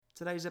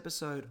Today's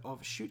episode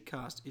of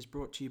Shootcast is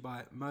brought to you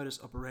by Modus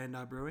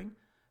Operandi Brewing,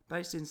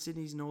 based in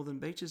Sydney's Northern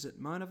Beaches at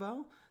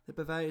Monavale, the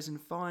purveyors in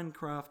fine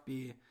craft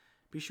beer.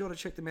 Be sure to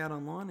check them out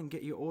online and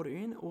get your order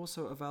in,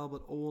 also available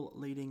at all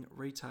leading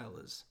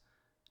retailers.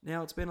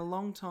 Now, it's been a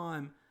long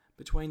time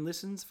between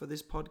listens for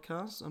this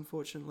podcast.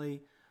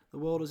 Unfortunately, the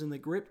world is in the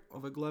grip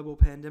of a global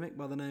pandemic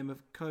by the name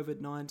of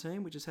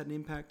COVID-19, which has had an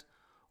impact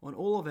on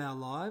all of our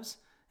lives,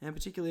 and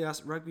particularly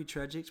us rugby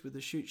tragics with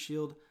the Shoot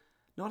Shield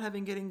not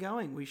having getting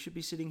going. We should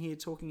be sitting here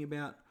talking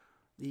about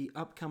the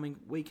upcoming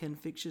weekend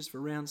fixtures for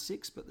round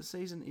 6, but the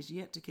season is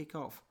yet to kick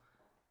off.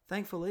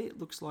 Thankfully, it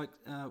looks like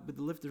with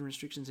the lifted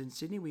restrictions in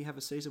Sydney, we have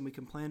a season we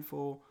can plan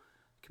for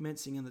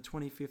commencing on the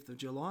 25th of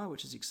July,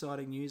 which is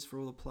exciting news for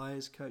all the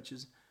players,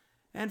 coaches,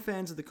 and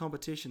fans of the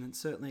competition, and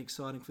certainly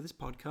exciting for this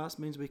podcast.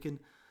 Means we can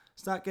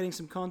start getting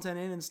some content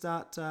in and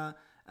start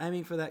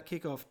aiming for that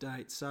kickoff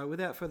date. So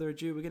without further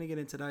ado, we're going to get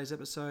in today's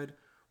episode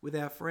with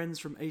our friends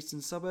from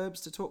Eastern Suburbs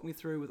to talk me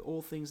through with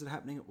all things that are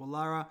happening at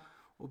Woollahra.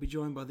 We'll be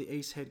joined by the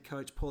East head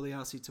coach,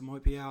 Pauliasi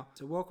Tamoipiao.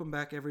 So welcome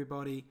back,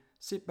 everybody.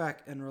 Sit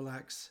back and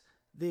relax.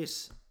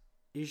 This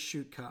is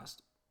Shootcast.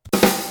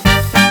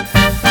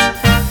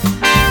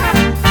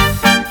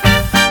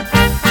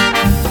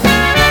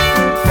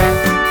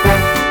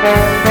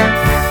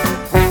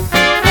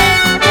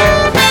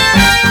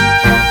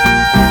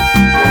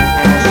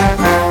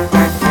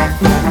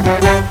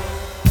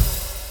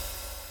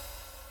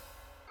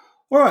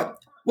 All right,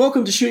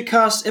 welcome to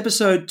Shootcast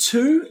episode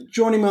 2.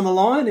 Joining me on the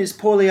line is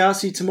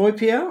Pauliasi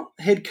Tamoipiao,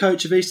 head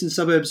coach of Eastern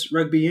Suburbs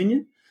Rugby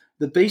Union,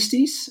 the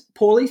Beasties.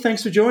 Paulie,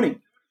 thanks for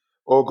joining.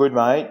 All good,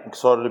 mate.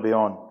 Excited to be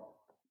on.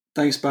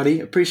 Thanks,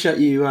 buddy. Appreciate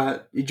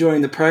you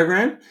joining the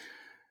program.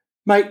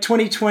 Mate,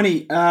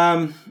 2020,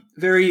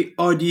 very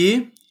odd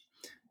year.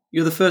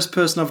 You're the first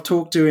person I've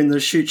talked to in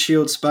the Shoot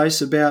Shield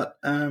space about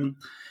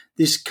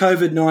this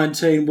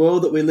COVID-19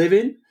 world that we live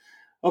in.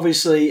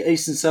 Obviously,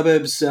 Eastern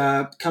Suburbs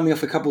coming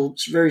off a couple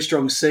very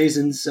strong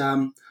seasons,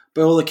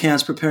 by all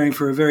accounts preparing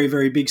for a very,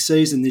 very big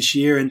season this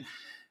year, and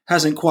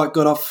hasn't quite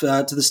got off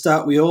to the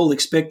start we all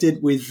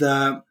expected with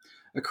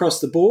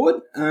across the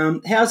board.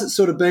 How's it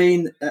sort of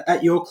been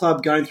at your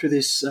club going through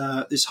this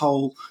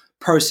whole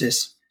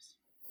process?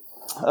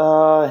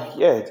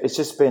 It's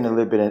just been a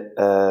little bit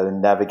of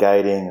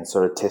navigating and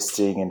sort of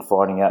testing and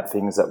finding out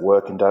things that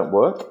work and don't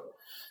work.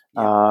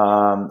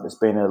 There's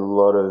been a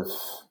lot of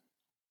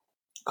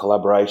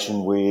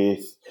collaboration with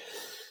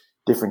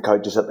different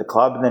coaches at the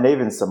club, and then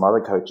even some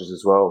other coaches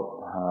as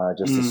well,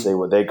 just to see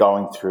what they're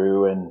going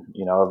through. And,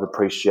 you know, I've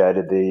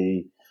appreciated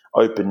the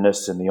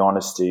openness and the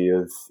honesty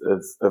of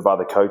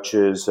other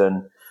coaches.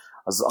 And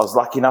I was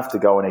lucky enough to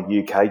go on a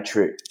UK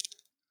trip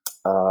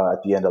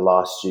at the end of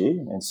last year.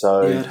 And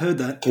so I'd heard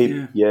that.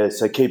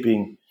 So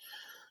keeping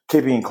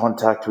in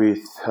contact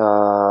with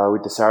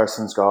the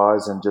Saracens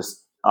guys and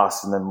just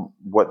asking them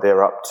what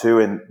they're up to,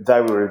 and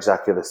they were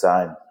exactly the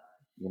same.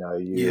 You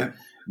know,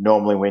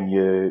 normally when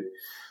you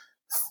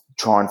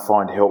try and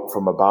find help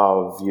from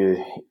above,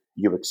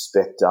 you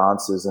expect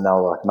answers, and they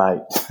were like,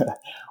 mate,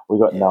 we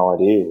got no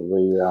idea.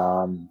 We,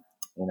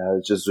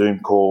 just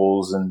Zoom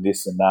calls and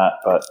this and that,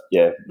 but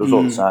it was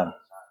all the same.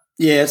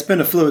 Yeah, it's been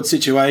a fluid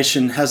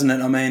situation, hasn't it?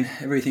 I mean,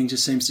 everything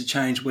just seems to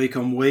change week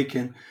on week,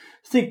 and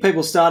I think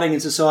people starting in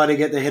society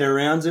get their head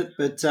around it.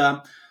 But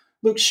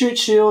look, Shoot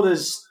Shield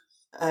has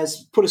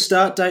put a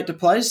start date to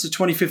place, the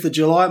 25th of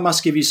July. It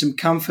must give you some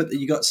comfort that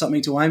you got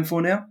something to aim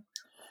for now.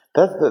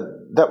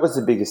 That was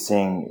the biggest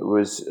thing.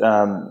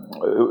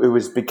 It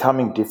was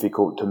becoming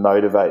difficult to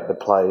motivate the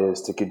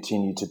players to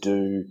continue to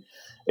do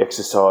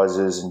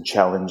exercises and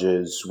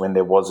challenges when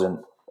there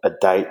wasn't a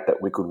date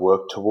that we could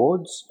work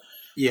towards.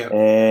 Yeah,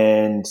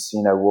 and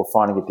we're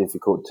finding it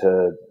difficult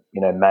to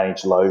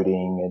manage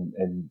loading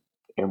and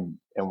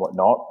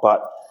whatnot.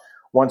 But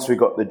once we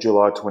got the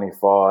July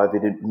 25,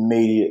 it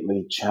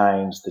immediately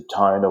changed the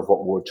tone of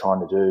what we were trying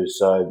to do.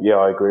 So,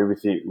 I agree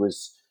with you. It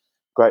was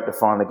great to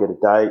finally get a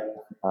date.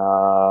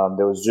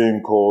 There were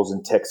Zoom calls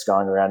and texts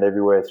going around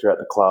everywhere throughout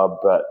the club,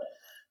 but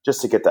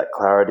just to get that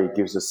clarity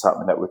gives us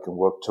something that we can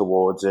work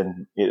towards.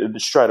 And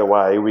straight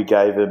away, we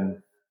gave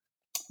them,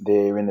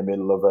 they're in the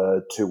middle of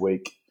a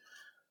 2-week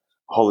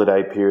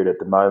holiday period at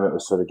the moment. We're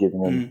sort of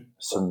giving them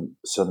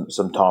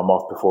some time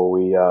off before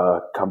we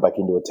come back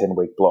into a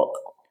 10-week block.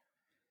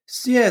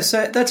 Yeah,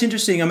 so that's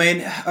interesting. I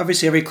mean,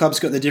 obviously every club's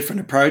got their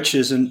different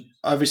approaches, and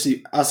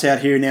obviously us out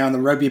here now in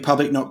the rugby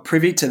public not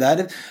privy to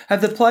that.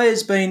 Have the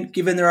players been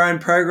given their own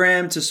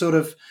program to sort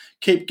of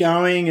keep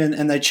going,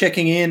 and they're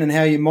checking in, and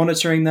how you're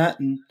monitoring that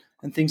and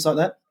things like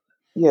that?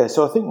 Yeah,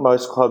 so I think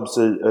most clubs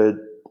are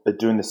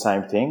doing the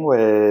same thing,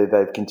 where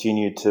they've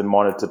continued to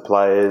monitor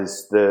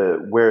players.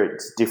 Where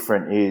it's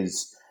different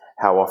is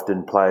how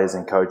often players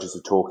and coaches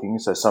are talking.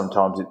 So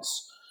sometimes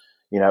it's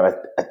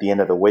at the end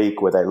of the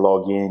week where they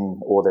log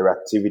in all their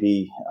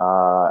activity.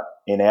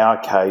 In our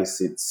case,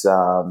 it's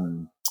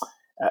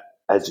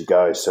as you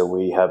go. So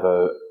we have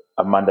a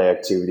Monday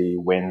activity,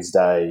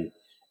 Wednesday,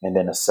 and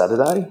then a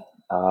Saturday.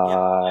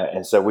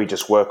 And so we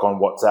just work on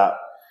WhatsApp.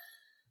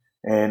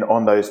 And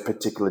on those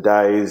particular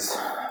days,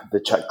 the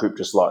chat group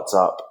just lights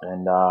up.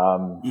 And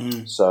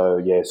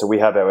so we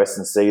have our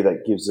S&C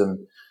that gives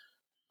them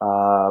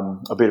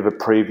a bit of a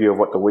preview of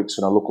what the week's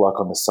going to look like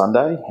on the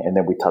Sunday, and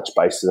then we touch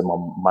base with them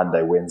on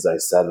Monday, Wednesday,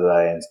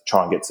 Saturday, and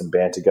try and get some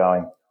banter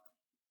going.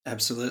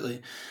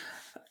 Absolutely.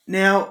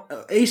 Now,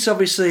 East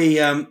obviously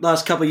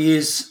last couple of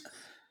years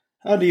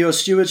under your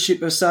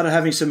stewardship have started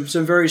having some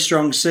very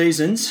strong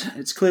seasons.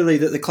 It's clearly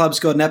that the club's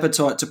got an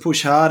appetite to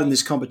push hard in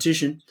this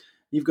competition.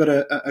 You've got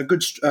a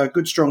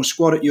good strong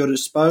squad at your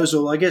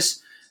disposal. I guess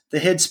the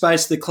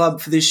headspace of the club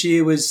for this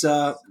year was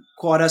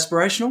quite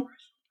aspirational.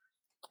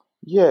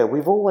 Yeah,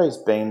 we've always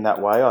been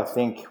that way. I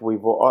think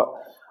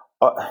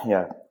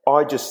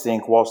I just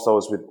think whilst I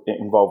was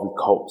involved with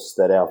Colts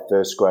that our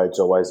first grade's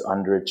always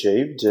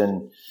underachieved,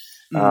 and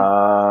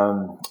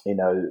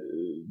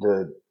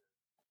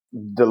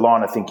the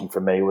line of thinking for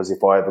me was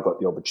if I ever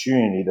got the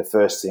opportunity, the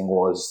first thing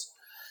was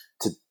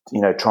to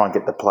try and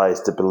get the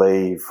players to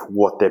believe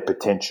what their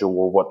potential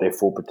or what their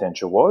full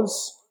potential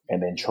was,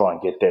 and then try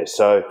and get there.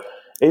 So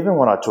even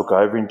when I took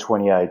over in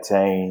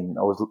 2018,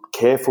 I was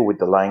careful with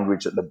the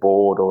language at the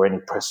board or any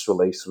press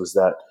release was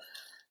that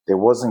there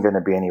wasn't going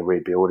to be any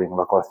rebuilding.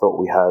 Like, I thought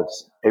we had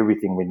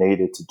everything we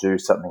needed to do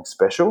something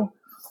special.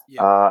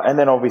 Yeah. And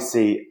then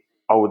obviously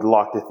I would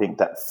like to think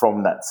that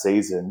from that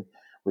season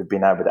we've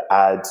been able to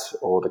add,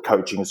 or the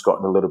coaching has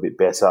gotten a little bit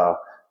better,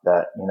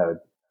 that,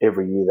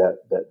 every year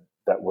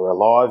that we're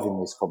alive in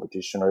this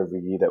competition, or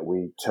every year that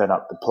we turn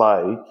up to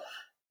play,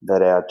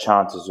 that our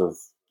chances of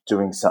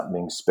doing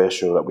something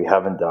special that we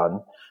haven't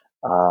done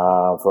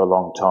for a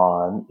long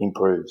time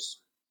improves.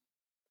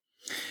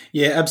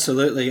 Yeah,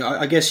 absolutely.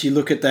 I guess you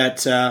look at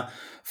that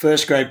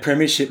first grade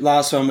premiership.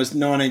 Last one was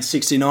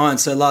 1969,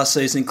 so last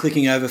season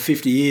clicking over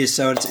 50 years.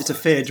 So it's a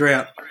fair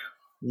drought.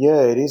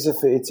 Yeah, it is.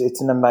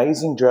 It's an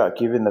amazing drought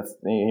given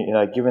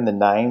the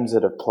names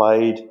that have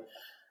played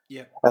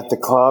at the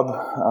club.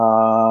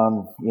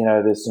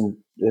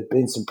 There've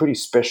been some pretty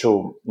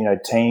special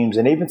teams,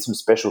 and even some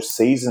special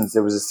seasons.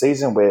 There was a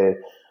season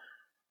where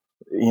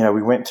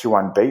we went through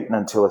unbeaten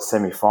until a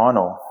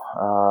semi-final,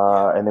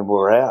 and then we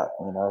were out.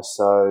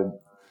 So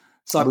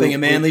it's like being a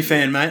Manly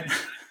fan, mate.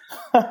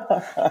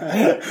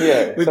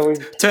 Yeah,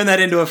 we've turned that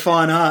into a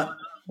fine art.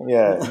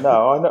 Yeah,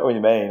 no, I know what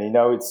you mean.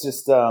 It's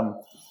just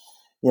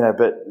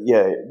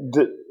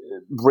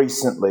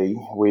recently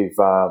we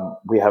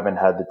haven't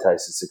had the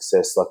taste of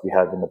success like we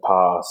have in the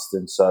past,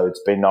 and so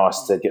it's been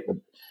nice to get to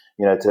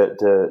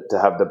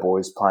have the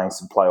boys playing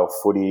some playoff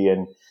footy.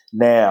 And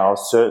now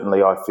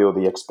certainly I feel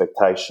the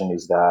expectation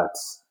is that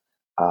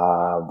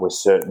we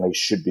certainly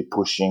should be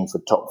pushing for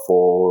top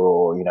four,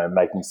 or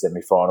making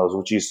semi-finals,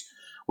 which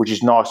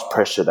is nice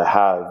pressure to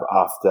have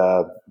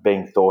after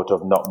being thought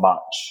of not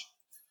much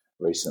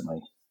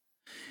recently.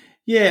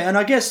 Yeah, and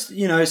I guess,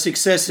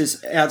 success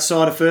is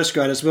outside of first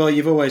grade as well.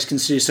 You've always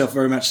considered yourself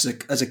very much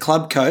as a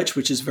club coach,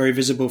 which is very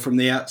visible from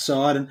the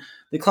outside. And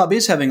the club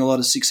is having a lot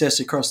of success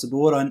across the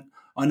board.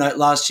 I note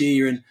last year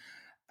you're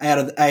out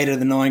of 8 of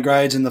the 9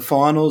 grades in the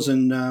finals,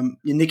 and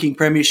you're nicking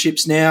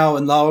premierships now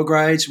in lower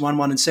grades. Won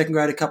one in second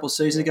grade a couple of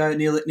seasons ago,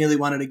 nearly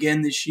won it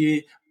again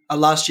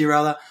last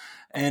year,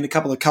 and a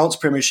couple of Colts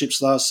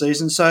premierships last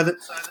season. So the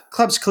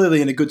club's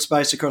clearly in a good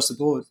space across the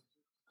board.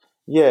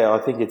 Yeah, I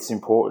think it's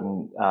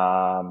important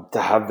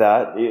to have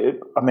that.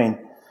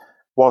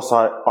 Whilst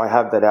I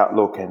have that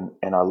outlook and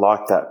I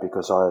like that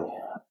because I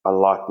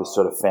like this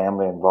sort of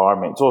family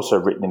environment, it's also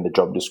written in the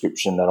job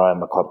description that I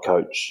am a club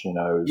coach,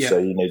 so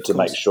you need to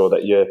make sure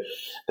that you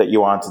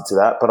answer to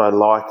that. But I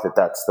like that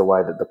that's the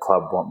way that the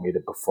club want me to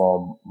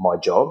perform my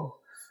job,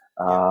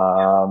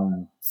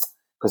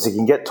 because it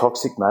can get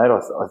toxic, mate,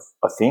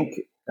 I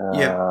think,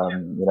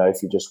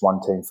 if you're just one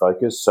team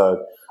focused.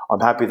 So I'm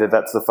happy that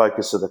that's the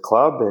focus of the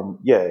club, and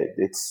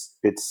it's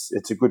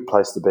a good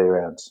place to be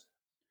around.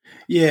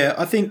 Yeah,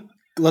 I think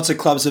lots of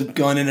clubs have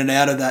gone in and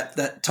out of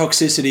that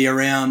toxicity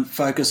around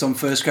focus on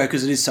first grade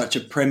because it is such a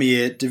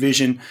premier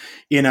division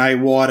in a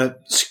wider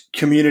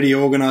community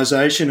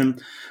organisation.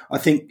 And I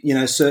think,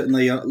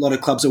 certainly a lot of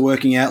clubs are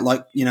working out,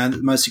 like, the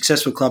most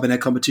successful club in our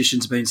competition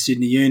has been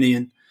Sydney Uni,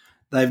 and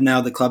they've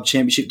nailed the club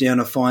championship down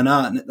to fine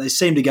art. And they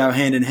seem to go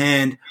hand in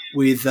hand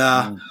with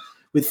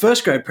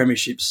first grade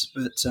premierships.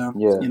 But,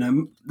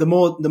 the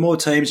more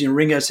teams,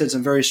 Ringo had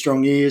some very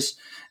strong years,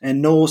 and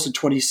Norse in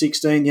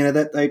 2016,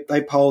 that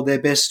they polled their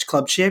best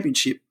club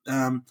championship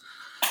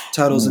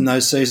totals in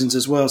those seasons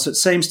as well. So it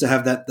seems to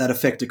have that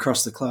effect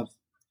across the club.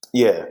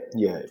 Yeah.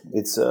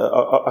 It's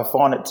I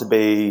find it to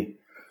be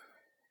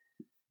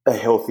a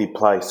healthy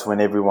place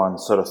when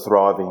everyone's sort of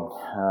thriving.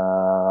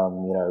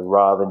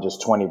 Rather than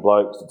just 20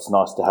 blokes, it's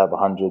nice to have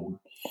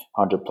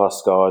 100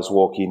 plus guys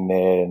walk in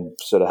there and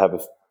sort of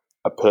have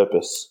a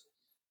purpose.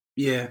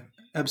 Yeah,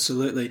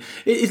 absolutely.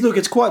 Look,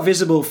 it's quite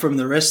visible from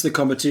the rest of the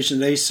competition.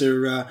 These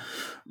are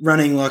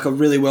running like a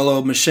really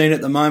well-oiled machine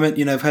at the moment.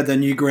 They've had their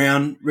new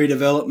ground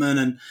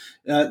redevelopment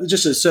and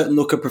just a certain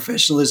look of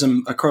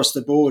professionalism across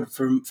the board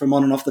from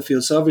on and off the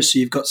field. So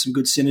obviously you've got some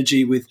good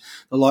synergy with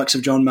the likes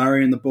of John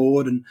Murray and the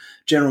board and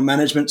general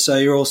management. So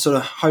you're all sort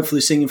of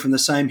hopefully singing from the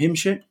same hymn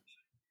sheet.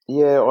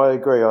 Yeah, I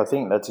agree. I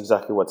think that's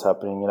exactly what's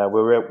happening.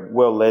 We're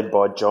well led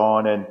by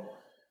John, and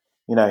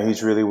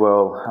he's really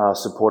well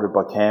supported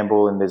by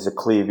Campbell, and there's a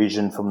clear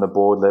vision from the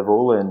board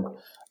level. And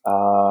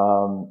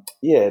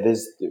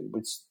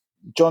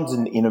John's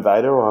an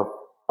innovator.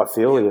 I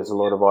feel he has a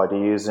lot of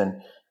ideas,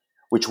 and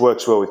which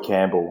works well with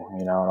Campbell.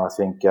 And I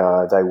think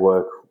they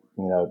work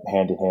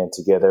hand in hand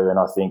together. And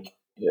I think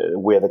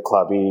where the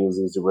club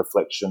is a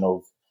reflection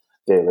of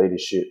their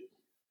leadership.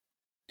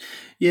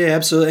 Yeah,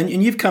 absolutely.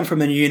 And you've come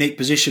from a unique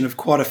position of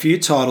quite a few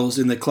titles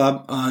in the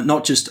club,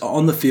 not just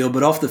on the field,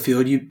 but off the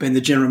field. You've been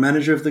the general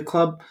manager of the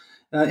club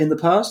in the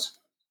past?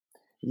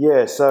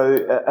 Yeah, so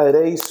at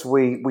East,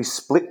 we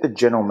split the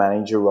general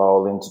manager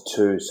role into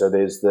two. So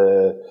there's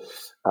the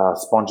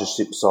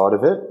sponsorship side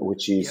of it,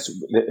 which is,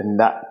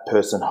 and that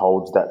person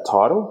holds that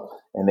title.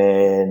 And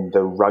then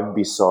the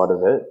rugby side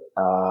of it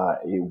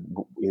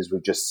is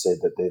we've just said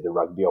that they're the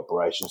rugby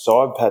operation.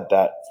 So I've had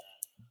that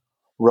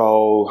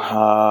role.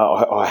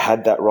 I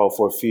had that role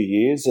for a few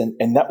years,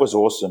 and that was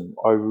awesome.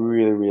 I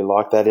really, really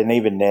like that. And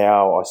even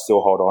now, I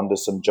still hold on to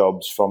some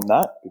jobs from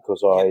that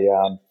because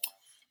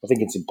I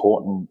think it's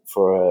important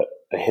for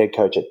a head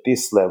coach at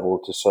this level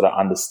to sort of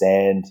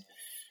understand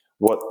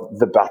what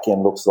the back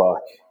end looks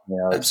like.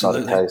 It's not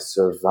a case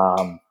of,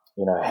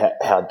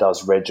 how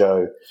does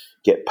Rego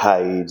get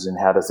paid and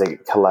how does it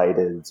get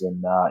collated,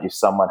 and if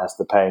someone has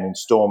to pay in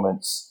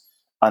installments,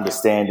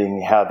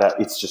 understanding how that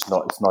it's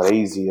not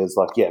easy as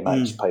like, yeah,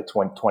 mate, just pay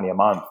 20 a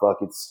month. Like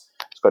it's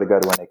got to go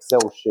to an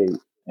Excel sheet,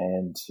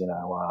 and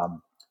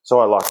so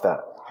I like that.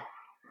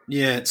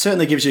 Yeah, it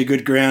certainly gives you a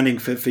good grounding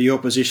for your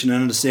position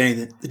and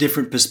understanding the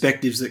different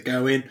perspectives that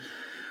go in.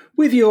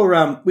 With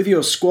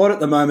your squad at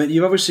the moment,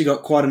 you've obviously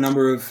got quite a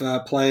number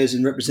of players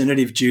in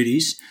representative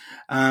duties.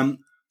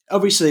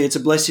 Obviously, it's a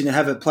blessing to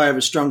have a player of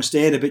a strong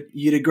standard, but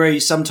you'd agree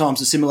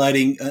sometimes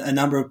assimilating a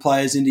number of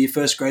players into your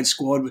first grade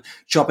squad,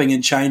 chopping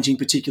and changing,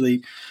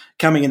 particularly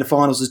coming into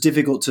finals, is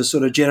difficult to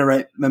sort of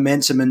generate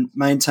momentum and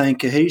maintain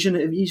cohesion.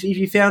 Have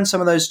you found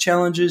some of those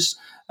challenges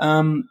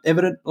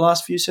evident the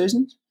last few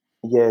seasons?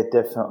 Yeah,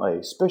 definitely,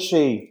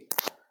 especially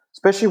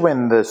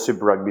when the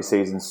Super Rugby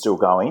season's still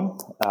going.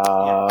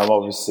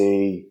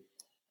 Obviously,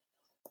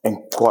 and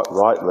quite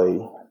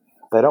rightly,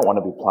 they don't want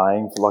to be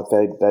playing.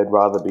 They'd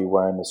rather be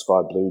wearing the sky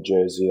blue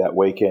jersey that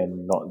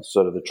weekend, not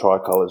sort of the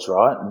tricolours,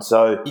 right? And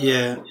so,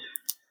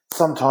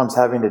 sometimes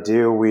having to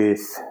deal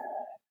with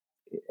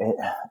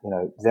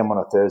them on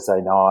a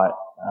Thursday night,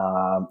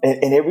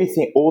 and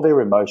everything, all their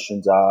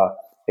emotions are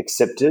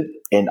accepted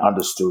and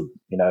understood.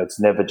 It's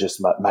never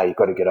just, mate, you've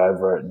got to get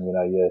over it, and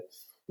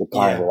you're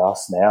playing with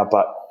us now.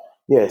 But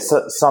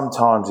so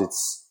sometimes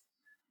it's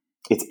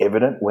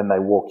evident when they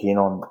walk in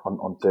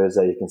on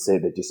Thursday. You can see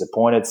they're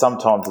disappointed.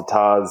 Sometimes the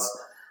TARs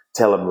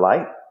tell them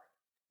late.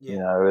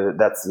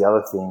 That's the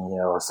other thing.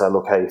 I say,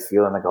 look, how you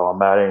feeling? They go, I'm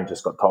mad, and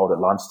just got told at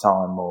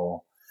lunchtime,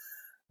 or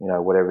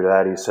whatever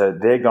that is. So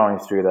they're going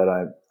through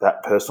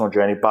that personal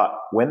journey. But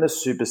when the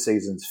super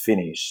season's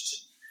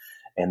finished,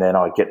 and then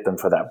I get them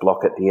for that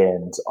block at the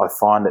end, I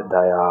find that they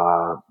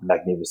are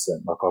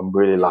magnificent. Like, I'm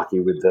really lucky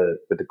with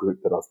the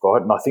group that I've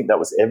got, and I think that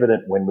was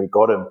evident when we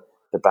got them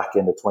the back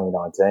end of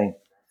 2019.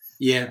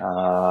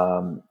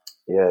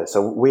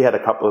 So we had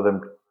a couple of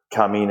them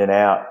come in and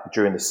out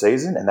during the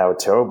season, and they were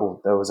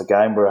terrible. There was a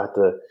game where I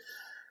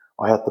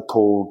had to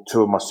pull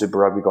two of my Super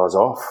Rugby guys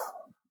off.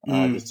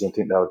 I just didn't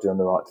think they were doing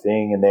the right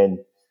thing. And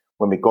then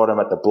when we got them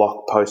at the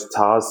block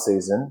post-TARS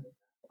season,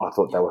 I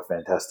thought they were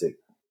fantastic.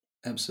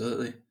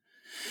 Absolutely.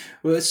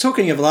 Well, it's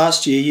talking of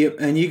last year,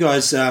 you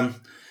guys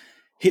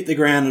hit the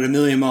ground at a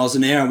million miles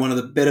an hour, one of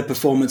the better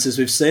performances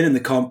we've seen in the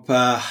comp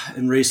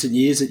in recent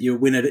years at your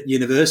win at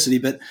university.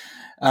 But,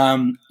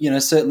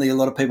 certainly a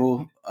lot of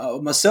people,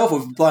 myself,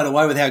 have blown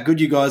away with how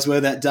good you guys were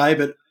that day.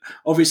 But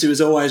obviously it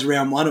was always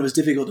round one. It was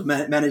difficult to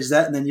manage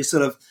that. And then you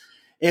sort of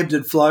ebbed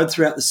and flowed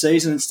throughout the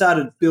season and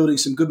started building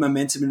some good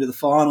momentum into the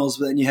finals.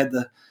 But then you had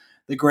the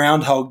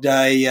Groundhog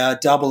Day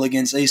double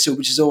against Eastwood,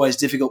 which is always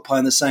difficult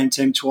playing the same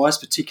team twice,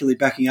 particularly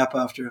backing up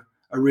after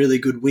a really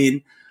good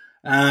win.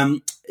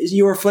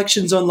 Your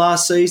reflections on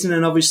last season,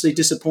 and obviously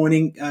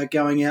disappointing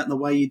going out in the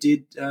way you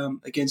did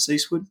against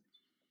Eastwood?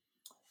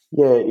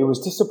 Yeah, it was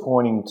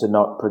disappointing to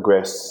not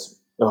progress.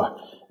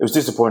 It was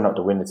disappointing not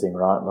to win the thing,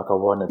 right? Like, I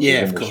wanted to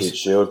win the Shute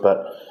Shield,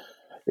 but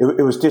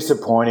it was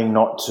disappointing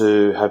not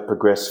to have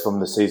progressed from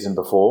the season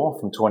before,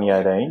 from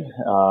 2018.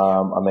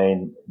 I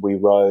mean, we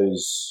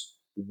rose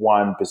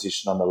one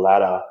position on the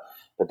ladder,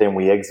 but then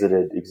we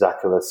exited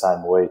exactly the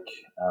same week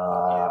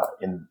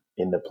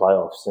in the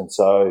playoffs, and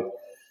so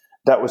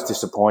that was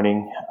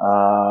disappointing.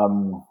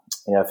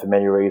 For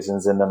many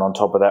reasons. And then on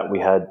top of that, we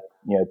had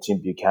Tim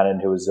Buchanan,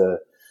 who was a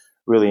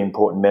really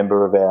important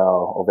member of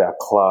our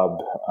club.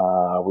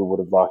 We would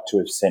have liked to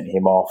have sent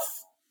him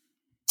off,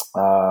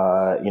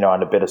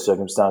 under better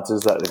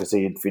circumstances, because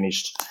he had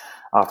finished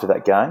after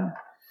that game.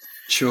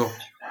 Sure.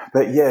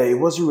 But it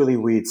was a really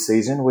weird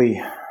season.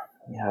 We,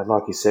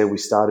 like you said, we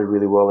started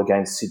really well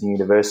against Sydney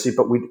University,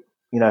 but we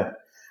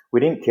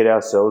didn't kid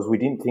ourselves. We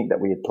didn't think that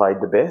we had played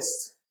the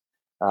best.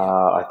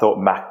 I thought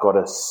Mac got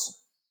us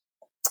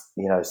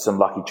some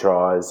lucky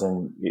tries,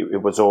 and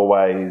it was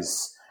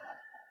always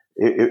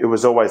it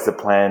was always the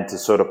plan to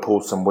sort of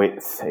pull some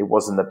width. It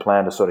wasn't the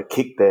plan to sort of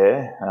kick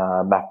there.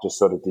 Mac just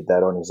sort of did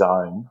that on his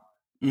own.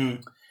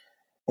 Mm.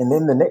 And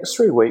then the next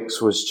 3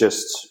 weeks was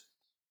just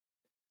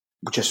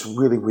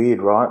really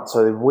weird, right?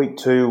 So week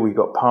 2, we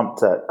got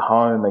pumped at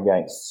home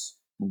against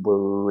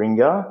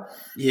Warringah.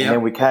 Yeah. And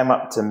then we came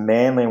up to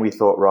Manly and we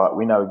thought, right,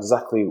 we know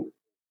exactly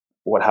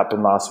what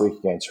happened last week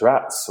against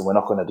Rats, so we're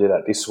not going to do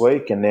that this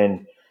week. And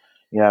then,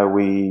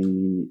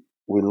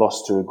 we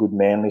lost to a good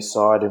Manly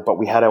side, but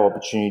we had our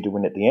opportunity to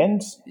win at the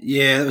end.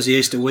 Yeah, that was the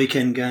Easter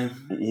weekend game.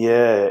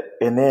 Yeah,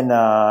 and then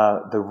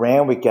the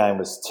Randwick game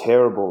was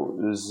terrible.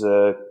 It was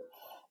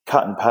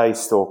cut and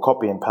paste or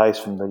copy and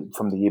paste from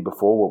the year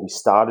before, where we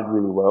started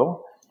really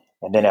well,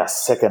 and then our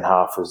second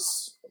half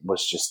was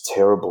just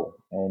terrible.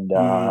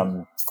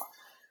 And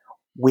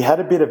we had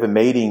a bit of a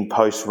meeting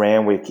post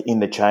Randwick in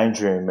the change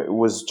room. It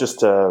was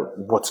just a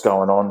what's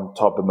going on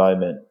type of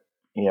moment,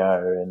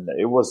 and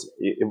it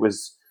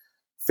was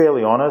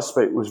fairly honest,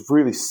 but it was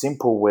really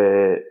simple,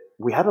 where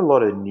we had a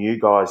lot of new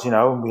guys,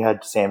 and we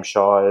had Sam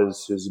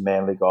Shires, who's a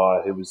Manly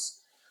guy, who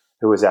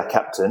was our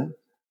captain.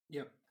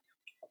 Yep.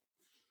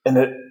 And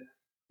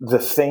the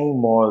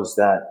theme was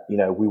that,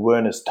 we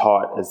weren't as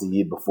tight as the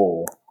year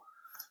before,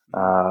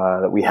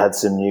 that we had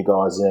some new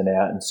guys in and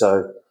out. And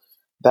so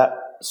that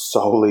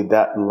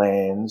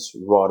lands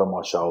right on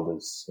my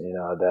shoulders,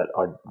 that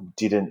I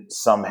didn't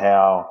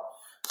somehow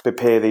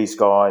prepare these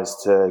guys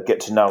to get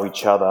to know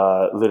each other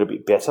a little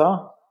bit better.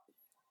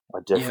 I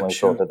definitely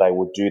thought that they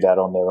would do that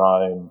on their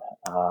own.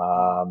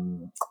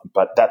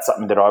 But that's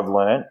something that I've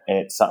learned, and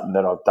it's something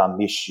that I've done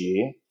this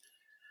year,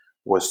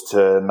 was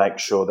to make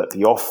sure that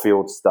the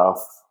off-field stuff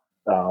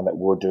that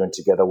we were doing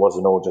together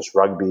wasn't all just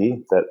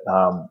rugby,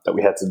 that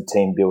we had some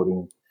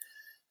team-building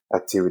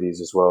activities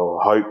as well.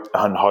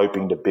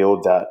 Hoping to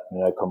build that,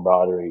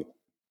 camaraderie.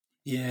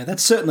 Yeah,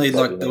 that's certainly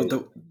like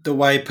the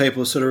way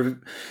people are sort of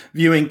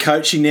viewing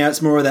coaching now.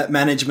 It's more of that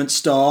management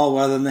style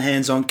rather than the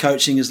hands-on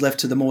coaching is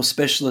left to the more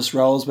specialist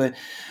roles where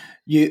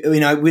we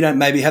don't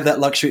maybe have that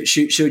luxury at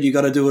Shoot Shield. You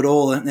got to do it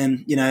all, and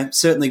then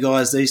certainly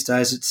guys these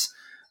days it's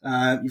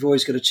you've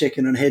always got to check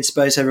in on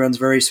headspace. Everyone's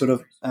very sort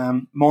of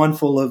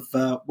mindful of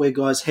where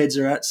guys' heads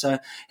are at. So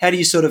how do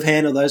you sort of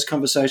handle those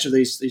conversations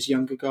with these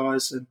younger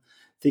guys and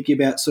thinking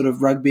about sort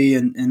of rugby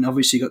and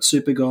obviously you've got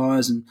super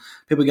guys and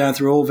people going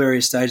through all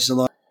various stages of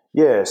life?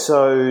 Yeah,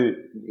 so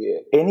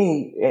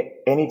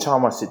any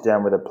time I sit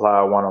down with a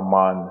player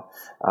one-on-one,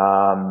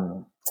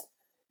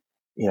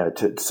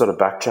 to sort of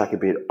backtrack a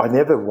bit, I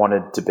never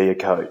wanted to be a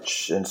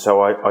coach, and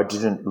so I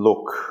didn't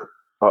look.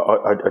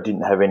 I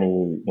didn't have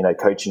any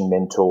coaching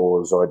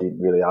mentors, or I didn't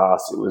really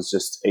ask. It was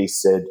just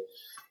East said,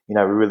 we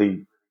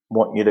really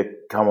want you to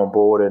come on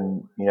board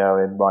and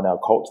and run our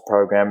Colts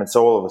program, and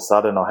so all of a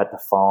sudden I had to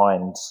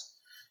find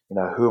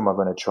who am I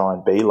going to try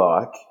and be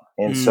like,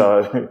 and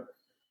so.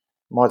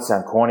 Might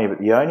sound corny, but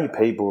the only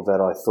people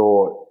that I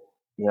thought,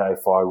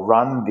 if I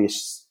run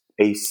this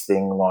East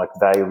thing like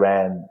they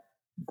ran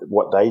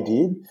what they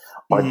did,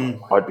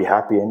 I'd be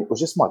happy. And it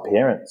was just my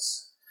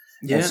parents.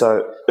 Yeah. And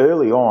so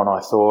early on, I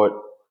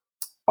thought,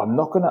 I'm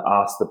not going to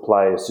ask the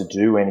players to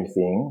do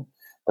anything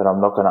that I'm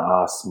not going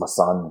to ask my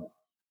son,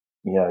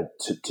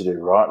 to do,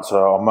 right?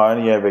 So I'm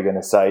only ever going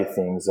to say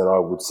things that I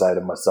would say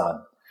to my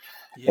son.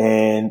 Yeah.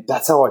 And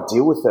that's how I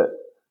deal with it.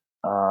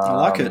 I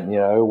like it.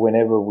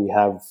 Whenever we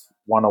have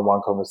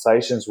one-on-one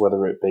conversations,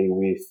 whether it be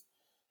with,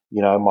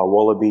 my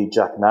Wallaby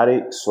Jack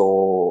Maddox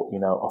or,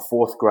 a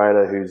fourth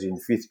grader who's in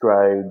fifth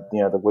grade,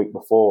 the week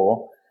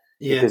before,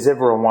 if there's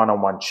ever a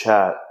one-on-one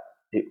chat,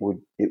 I'd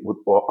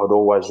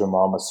always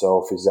remind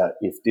myself is that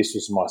if this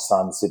was my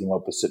son sitting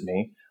opposite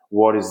me,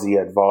 what is the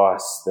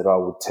advice that I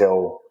would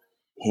tell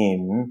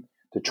him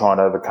to try and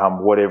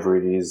overcome whatever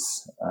it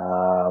is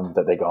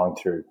that they're going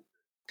through?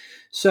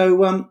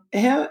 So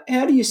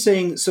how do you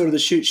seeing sort of the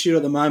Shoot Shield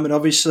at the moment?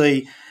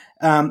 Obviously,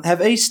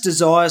 have East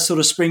Desire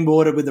sort of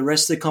springboarded with the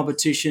rest of the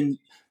competition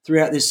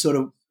throughout this sort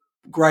of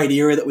great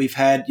era that we've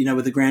had,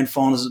 with the grand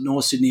finals at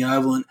North Sydney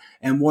Oval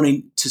and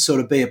wanting to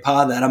sort of be a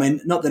part of that? I mean,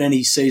 not that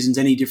any season's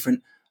any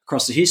different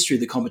across the history of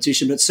the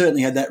competition, but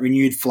certainly had that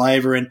renewed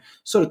flavour. And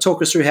sort of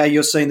talk us through how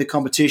you're seeing the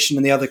competition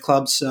and the other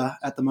clubs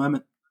at the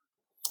moment.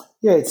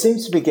 Yeah, it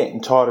seems to be getting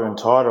tighter and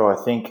tighter,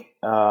 I think.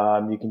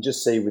 You can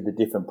just see with the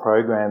different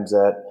programs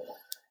that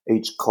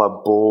each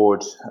club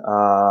board,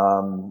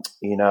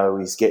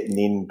 is getting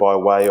in by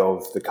way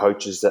of the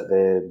coaches that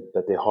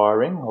they're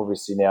hiring.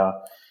 Obviously now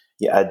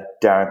you add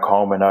Darren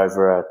Coleman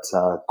over at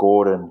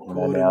Gordon.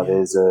 Now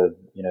there's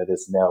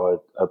now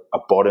a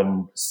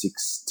bottom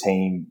 6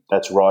 team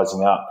that's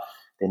rising up.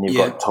 Then you've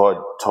got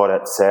Todd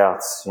at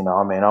Souths.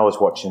 I was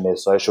watching their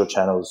social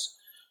channels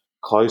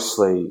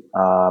closely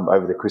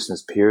over the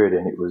Christmas period,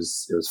 and it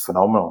was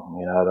phenomenal.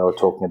 They were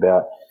talking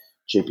about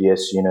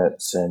GPS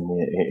units, and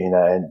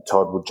and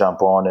Todd would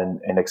jump on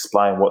and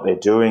explain what they're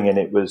doing, and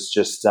it was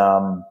just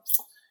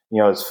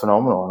it's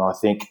phenomenal. And I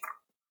think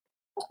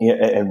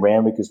and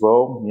Randwick as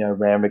well.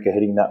 Randwick are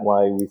heading that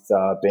way with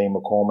Beam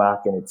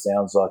McCormack, and it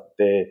sounds like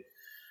they're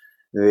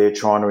they're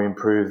trying to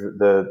improve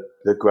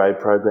the grade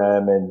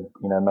program and,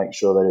 make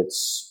sure that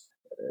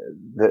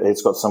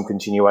it's got some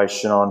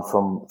continuation on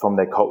from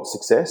their cult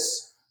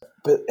success.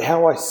 But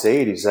how I see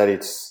it is that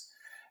it's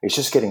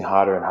just getting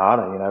harder and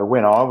harder.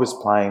 When I was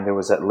playing, there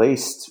was at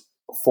least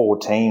 4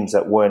 teams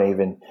that weren't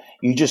even.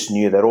 You just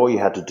knew that all you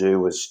had to do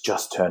was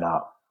just turn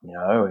up,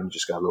 and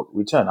just go, look,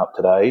 we turn up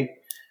today,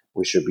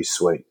 we should be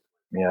sweet,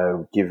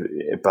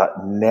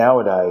 But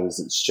nowadays,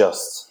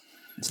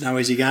 it's no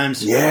easy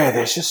games. Yeah,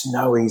 there's just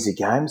no easy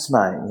games,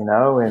 mate. And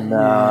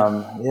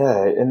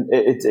and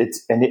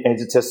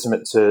it's a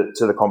testament to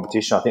the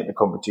competition. I think the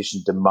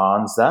competition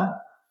demands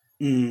that,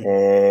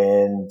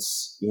 and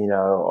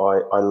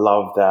I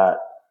love that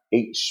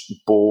each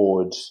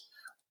board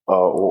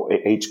or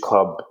each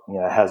club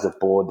has a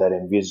board that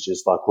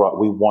envisages like, right,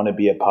 we want to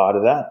be a part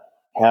of that.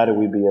 How do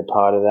we be a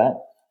part of that?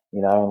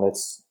 And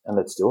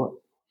let's do it.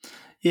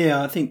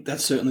 Yeah, I think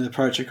that's certainly the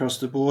approach across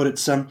the board.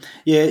 It's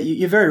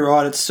you're very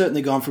right. It's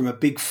certainly gone from a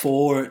big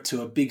 4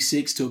 to a big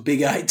 6 to a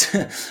big 8,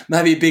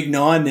 maybe a big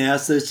 9 now.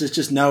 So there's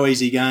just no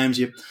easy games.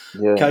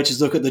 Coaches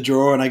look at the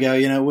draw and they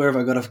go, where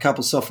have I got a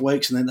couple of soft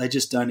weeks? And then they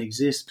just don't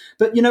exist.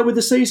 But with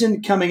the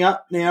season coming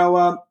up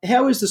now,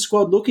 how is the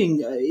squad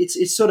looking?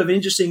 It's sort of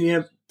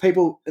interesting.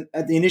 People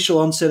at the initial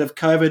onset of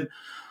COVID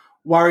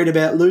worried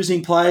about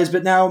losing players,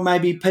 but now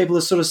maybe people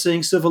are sort of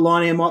seeing silver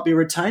lining and might be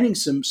retaining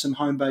some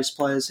home-based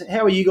players. How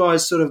are you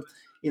guys sort of,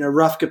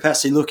 rough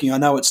capacity looking? I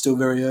know it's still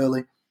very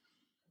early.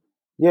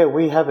 Yeah,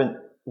 we haven't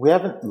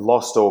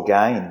lost or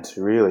gained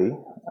really.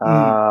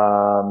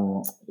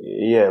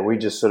 We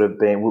just sort of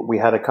we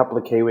had a couple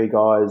of Kiwi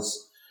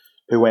guys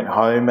who went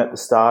home at the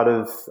start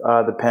of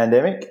the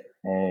pandemic,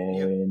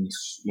 and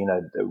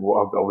I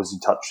was in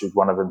touch with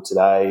one of them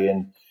today,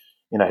 and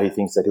he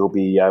thinks that he'll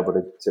be able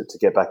to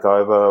get back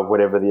over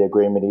whatever the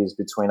agreement is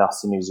between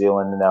us and New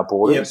Zealand and our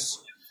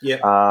borders.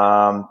 Yep.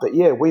 But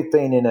yeah, we've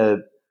been in a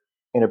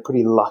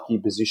pretty lucky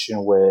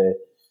position where,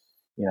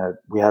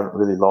 we haven't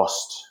really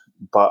lost,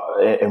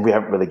 and we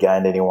haven't really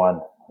gained anyone,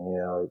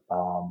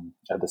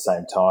 at the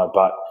same time.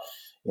 But,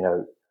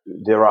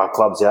 there are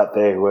clubs out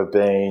there who have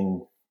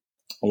been,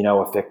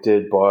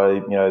 affected by,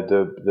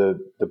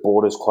 the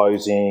borders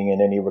closing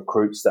and any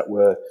recruits that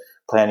were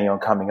planning on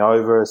coming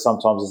over.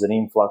 Sometimes there's an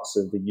influx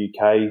of the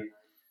UK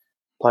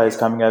players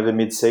coming over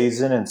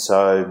mid-season, and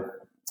so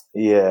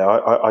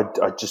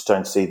I just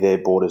don't see their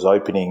borders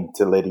opening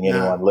to letting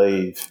anyone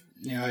leave.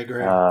 Yeah, I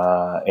agree.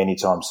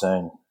 Anytime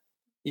soon.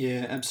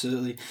 Yeah,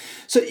 absolutely.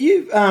 So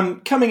you,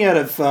 coming out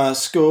of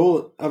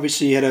school,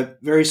 obviously you had a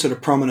very sort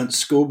of prominent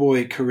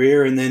schoolboy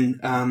career, and then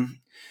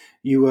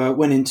you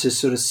went into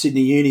sort of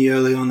Sydney Uni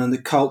early on in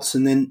the Colts,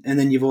 and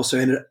then you've also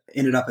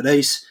ended up at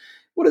East.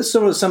 What are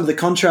some of the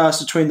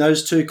contrasts between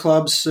those two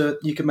clubs?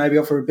 You can maybe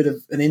offer a bit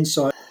of an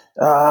insight.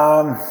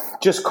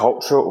 Just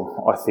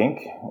cultural, I think.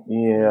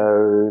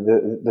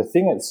 The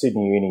thing at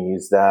Sydney Uni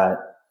is that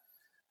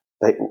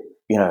they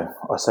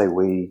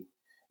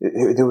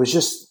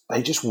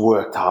just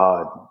worked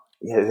hard.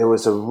 There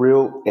was a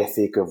real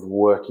ethic of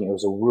working. It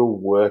was a real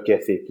work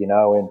ethic,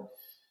 and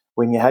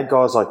when you had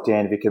guys like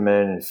Dan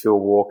Vickerman and Phil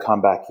Waugh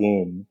come back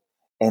in,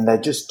 and they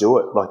just do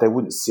it, like they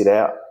wouldn't sit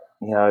out.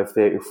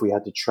 If we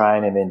had to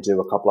train and then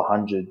do a couple of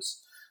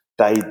hundreds,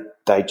 they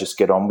just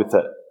get on with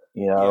it,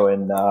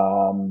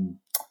 and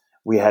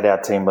we had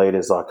our team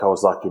leaders, like I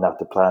was lucky enough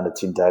to play under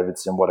Tim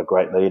Davidson. What a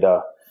great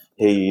leader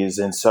he is.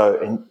 And so,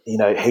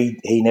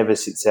 he never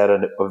sits out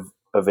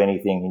of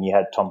anything, and you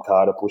had Tom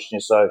Carter pushing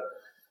you. So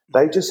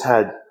they just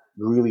had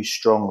really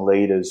strong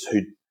leaders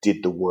who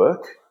did the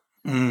work.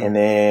 And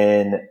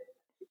then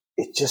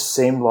it just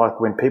seemed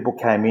like when people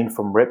came in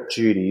from rep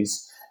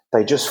duties,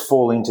 they just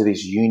fall into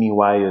this uni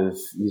way of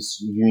this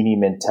uni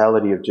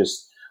mentality of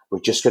we're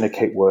just going to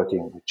keep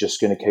working. We're just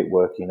going to keep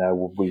working.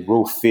 We'll be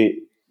real fit,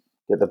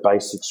 get the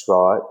basics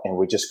right, and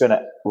we're just going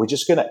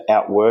to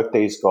outwork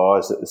these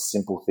guys at the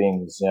simple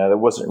things. There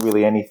wasn't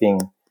really anything.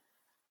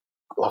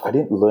 Like, I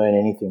didn't learn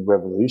anything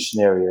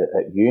revolutionary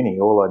at uni.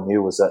 All I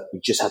knew was that you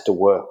just had to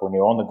work. When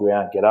you're on the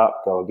ground, get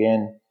up, go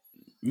again.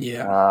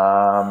 Yeah,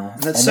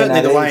 and that's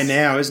certainly the way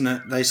now, isn't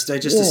it? They just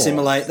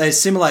assimilate. They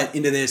assimilate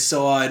into their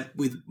side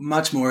with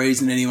much more ease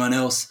than anyone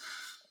else.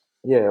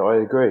 Yeah, I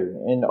agree,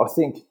 and I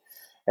think.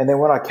 And then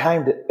when I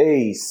came to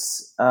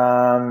East,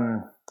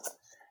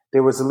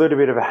 there was a little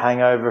bit of a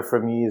hangover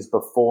from years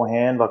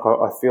beforehand. Like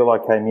I feel I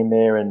came in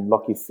there, and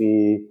Lockie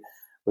Fear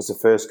was the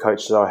first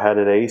coach that I had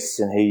at East,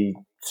 and he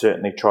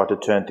certainly tried to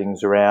turn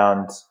things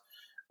around.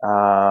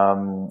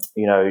 In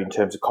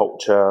terms of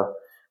culture.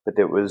 But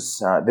there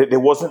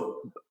wasn't.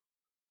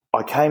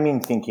 I came in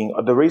thinking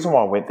the reason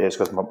why I went there is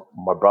because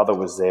my brother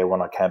was there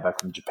when I came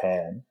back from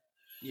Japan.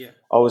 Yeah,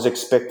 I was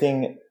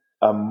expecting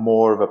a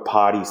more of a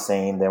party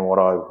scene than what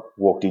I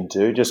walked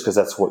into, just because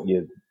that's what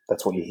you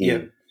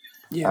hear.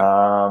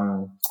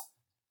 Yeah.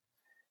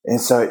 And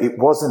so it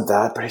wasn't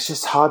that, but it's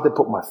just hard to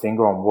put my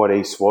finger on what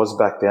East was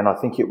back then. I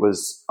think it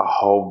was a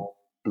whole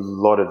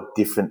lot of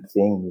different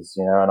things,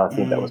 and I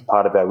think that was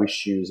part of our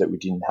issues, that we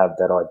didn't have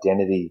that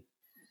identity.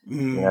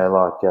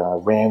 Like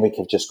Randwick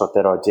have just got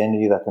that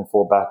identity they can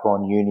fall back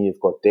on. Uni have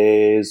got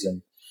theirs,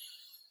 and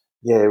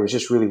it was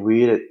just really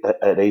weird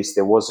at East.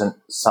 There wasn't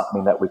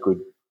something that we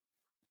could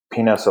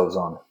pin ourselves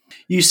on.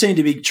 You seem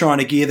to be trying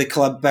to gear the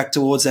club back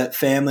towards that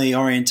family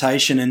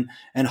orientation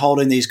and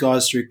holding these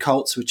guys through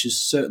Colts, which is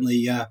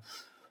certainly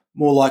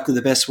more likely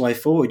the best way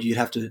forward. You'd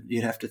have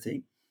to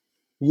think.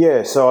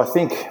 Yeah, so I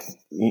think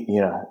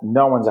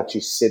no one's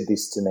actually said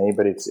this to me,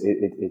 but it's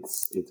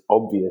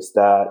obvious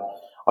that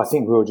I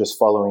think we were just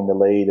following the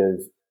lead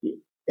of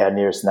our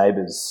nearest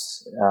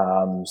neighbours.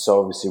 So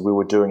obviously we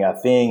were doing our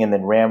thing, and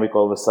then Randwick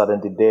all of a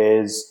sudden did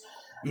theirs.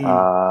 They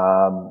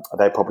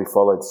probably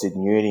followed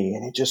Sydney Uni,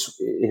 and it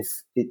just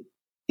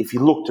if you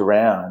looked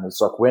around,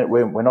 it's like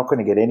we're not going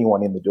to get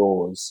anyone in the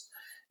doors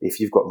if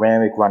you've got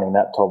Randwick running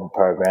that type of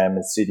program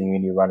and Sydney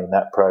Uni running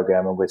that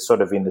program, and we're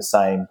sort of in the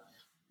same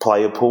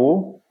player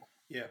pool.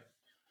 Yeah.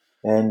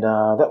 And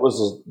that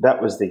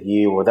was the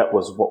year, or that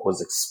was what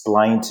was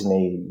explained to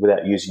me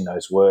without using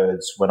those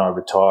words when I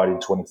retired in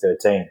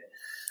 2013.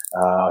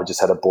 I just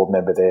had a board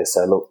member there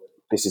say, look,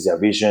 this is our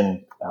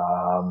vision,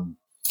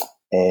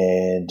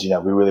 and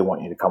we really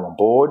want you to come on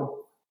board.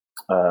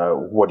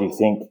 What do you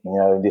think?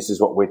 This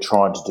is what we're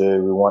trying to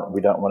do.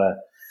 We don't want to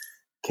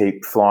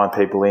keep flying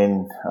people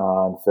in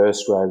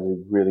first grade.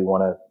 We really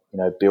want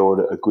to build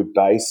a good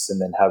base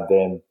and then have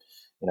them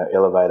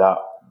elevate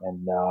up.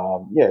 And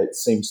it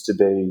seems to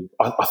be.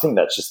 I think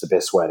that's just the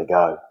best way to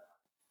go.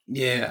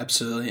 Yeah,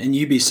 absolutely. And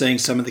you'd be seeing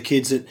some of the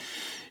kids that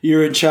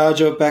you're in charge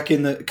of back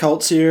in the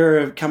Colts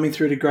era coming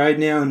through to grade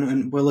now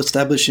and well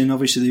established in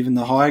obviously even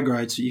the higher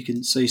grades. So you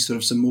can see sort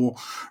of some more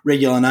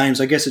regular names.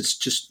 I guess it's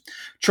just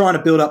trying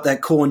to build up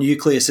that core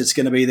nucleus that's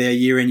going to be there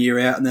year in, year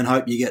out, and then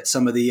hope you get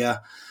some of the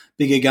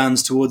bigger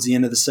guns towards the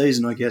end of the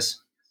season, I guess.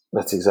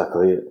 That's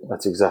exactly it.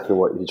 That's exactly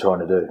what you're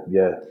trying to do.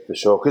 Yeah, for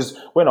sure. Because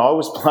when I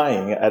was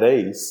playing at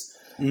East,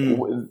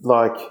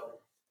 like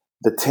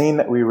the team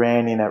that we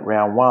ran in at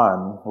round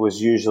one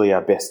was usually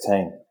our best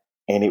team.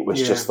 And it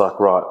was just like,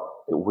 right,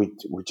 we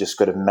just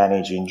got to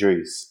manage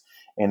injuries.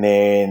 And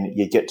then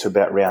you get to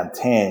about round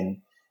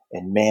 10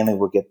 and Manly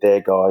will get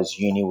their guys,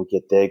 Uni will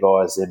get their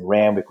guys, then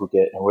Randwick will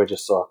get, and we're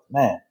just like,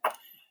 man,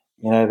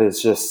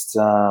 there's just,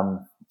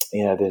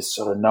 there's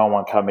sort of no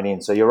one coming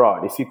in. So you're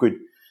right. If you could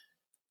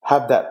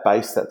have that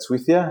base that's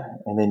with you,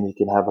 and then you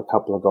can have a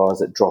couple of guys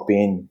that drop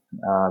in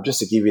just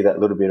to give you that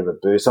little bit of a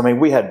boost. I mean,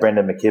 we had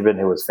Brendan McKibben,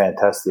 who was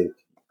fantastic.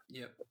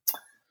 Yep.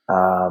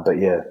 But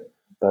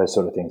those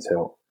sort of things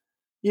help.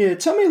 Yeah,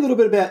 tell me a little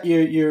bit about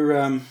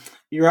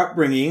your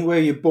upbringing, where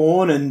you're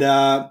born, and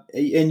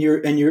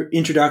your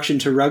introduction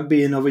to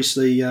rugby, and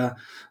obviously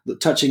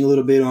touching a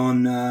little bit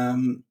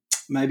on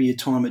maybe your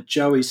time at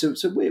Joey. So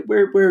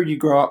where did you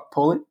grow up,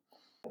 Paulie?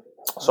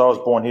 So I was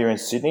born here in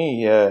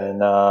Sydney, and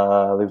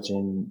lived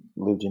in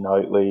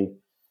Oatley.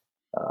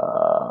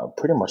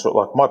 Pretty much,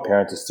 like my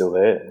parents are still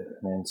there,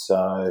 and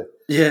so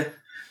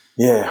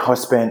I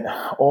spent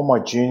all my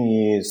junior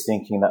years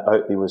thinking that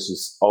Oatley was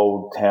this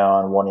old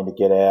town, wanting to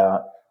get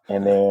out,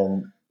 and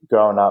then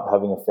growing up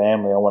having a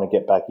family, I want to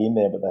get back in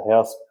there, but the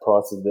house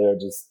prices there are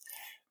just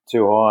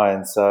too high,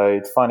 and so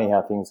it's funny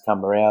how things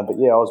come around. But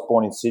I was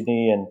born in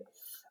Sydney, and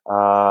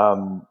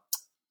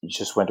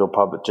just went to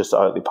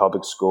Oatley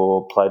Public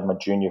School, played my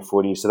junior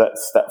footy. So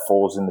that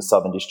falls in the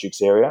Southern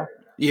Districts area.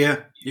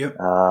 Yeah, yep.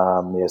 So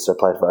I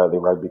played for Oatley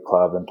Rugby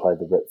Club and played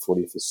the rep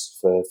footy for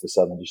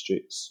Southern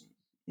Districts.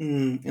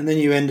 And then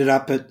you ended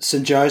up at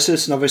St.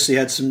 Joseph's and obviously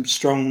had some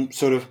strong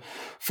sort of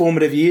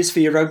formative years for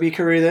your rugby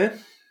career there.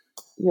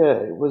 Yeah,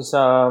 it was.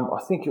 I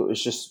think it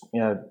was just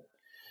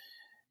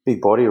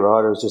big body,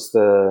 right? It was just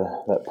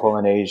that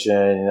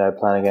Polynesian,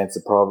 playing against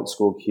the private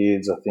school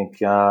kids. I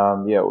think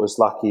it was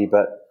lucky,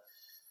 but.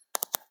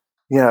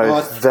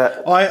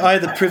 I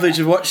had the privilege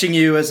of watching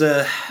you as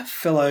a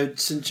fellow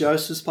St.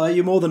 Joseph's player.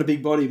 You're more than a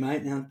big body,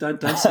 mate. Now,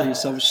 don't sell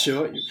yourself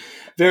short. You're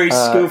very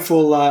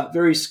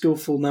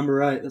skillful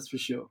number 8, that's for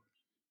sure.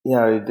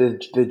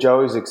 The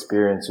Joey's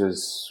experience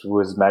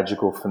was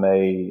magical for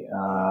me,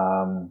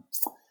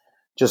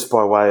 just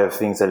by way of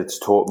things that it's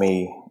taught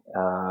me.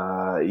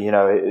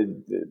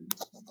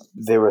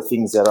 There were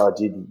things that I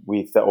did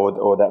with,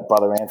 or that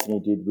brother Anthony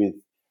did with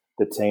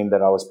the team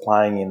that I was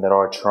playing in that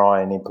I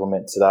try and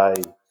implement today.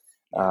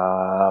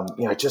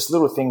 Just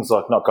little things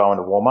like not going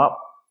to warm up,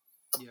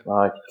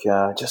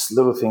 just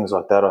little things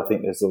like that. I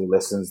think there's little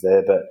lessons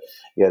there, but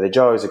the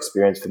Joe's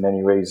experience for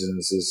many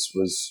reasons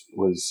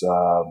was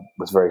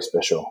very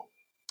special.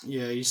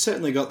 Yeah, he's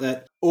certainly got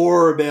that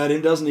aura about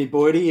him, doesn't he,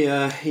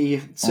 Boydie?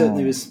 He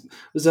certainly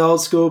was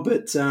old school,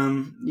 but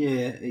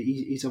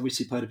he's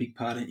obviously played a big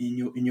part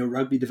in your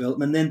rugby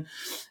development. And then,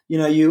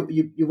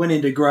 you went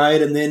into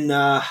grade, and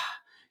then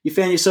you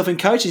found yourself in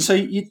coaching. So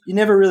you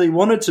never really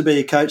wanted to be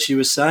a coach, you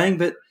were saying,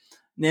 but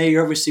now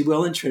you're obviously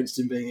well entrenched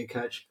in being a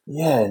coach.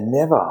 Yeah,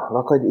 never.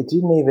 It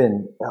didn't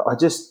even.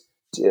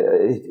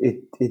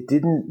 It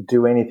didn't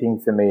do anything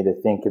for me to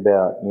think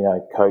about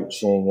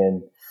coaching,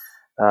 and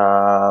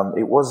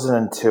it wasn't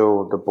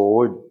until the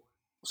board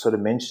sort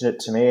of mentioned it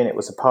to me, and it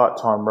was a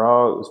part-time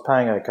role. It was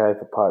paying okay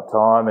for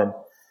part-time, and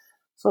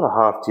sort of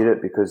half did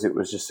it because it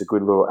was just a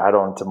good little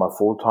add-on to my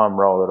full-time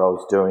role that I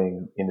was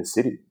doing in the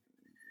city.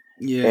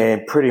 Yeah.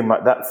 And pretty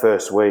much that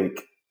first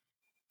week,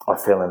 I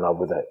fell in love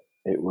with it.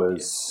 It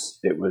was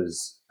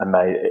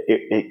amazing.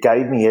 It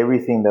gave me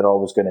everything that I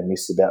was going to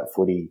miss about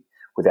footy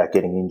without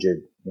getting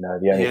injured. You know,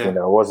 the only thing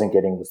that I wasn't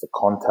getting was the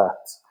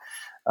contact.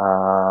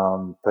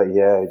 But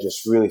yeah,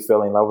 just really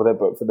fell in love with it.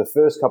 But for the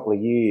first couple of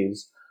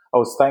years, I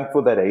was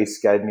thankful that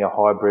East gave me a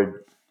hybrid,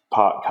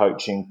 part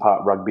coaching,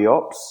 part rugby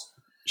ops.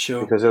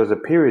 Sure. Because there was a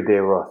period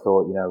there where I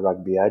thought, you know,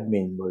 rugby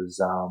admin was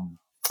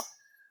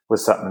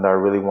something that I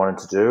really wanted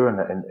to do, and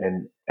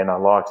I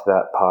liked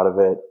that part of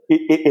it.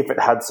 If it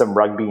had some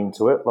rugby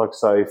into it, like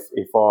so,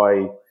 if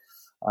I,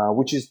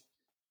 which is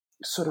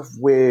sort of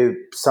where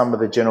some of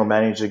the general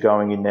managers are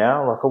going in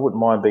now. Like I wouldn't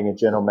mind being a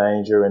general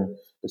manager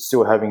but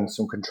still having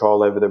some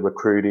control over the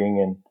recruiting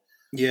and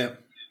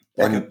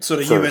like a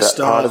sort of US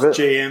style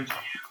GM.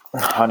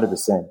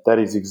 100%. That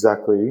is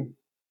exactly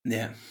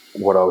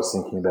what I was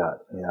thinking about.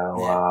 You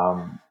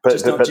know, but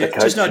just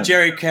not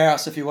Jerry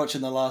Krause if you're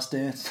watching The Last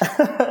Dance.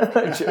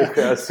 Jerry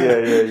Krause,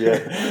 yeah.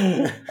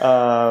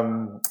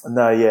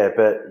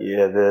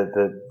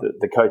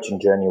 The coaching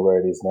journey where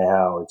it is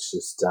now, it's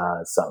just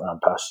something I'm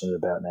passionate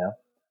about now.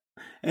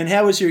 And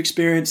how was your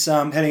experience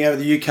heading over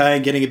to the UK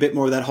and getting a bit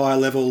more of that higher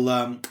level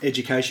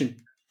education?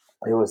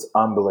 It was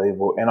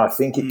unbelievable, and I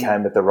think it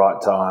came at the right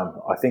time.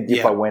 I think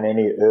if I went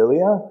any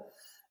earlier,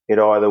 it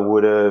either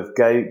would have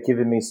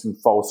given me some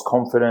false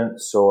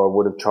confidence, or I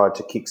would have tried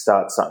to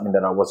kickstart something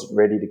that I wasn't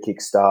ready to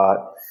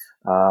kickstart.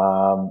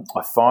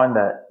 I find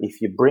that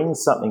if you bring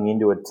something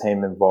into a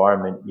team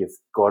environment, you've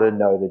got to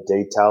know the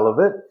detail of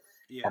it,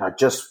 and I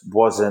just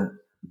wasn't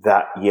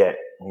that yet,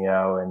 you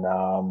know. And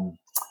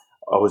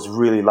I was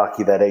really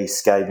lucky that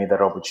East gave me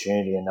that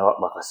opportunity, and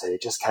like I said,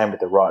 it just came at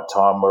the right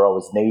time where I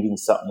was needing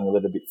something a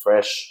little bit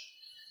fresh,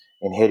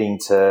 and heading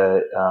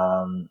to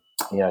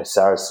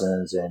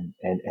Saracens and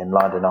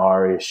London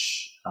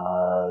Irish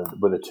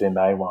were the two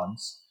main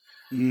ones.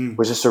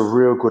 Was just a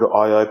real good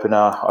eye opener.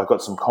 I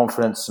got some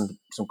confidence,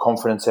 some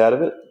confidence out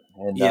of it,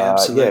 and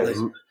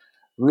absolutely.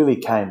 Really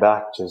came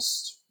back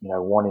just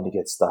wanting to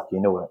get stuck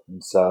into it.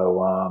 And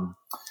so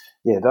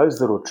those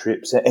little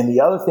trips. And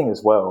the other thing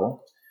as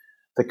well,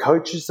 the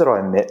coaches that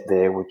I met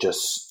there were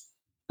just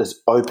as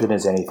open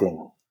as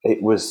anything.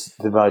 It was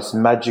the most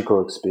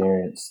magical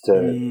experience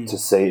to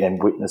see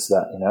and witness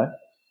that, you know.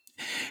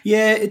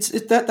 Yeah, it's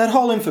that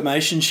whole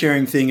information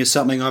sharing thing is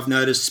something I've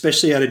noticed,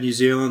 especially out of New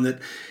Zealand, that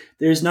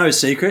there's no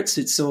secrets.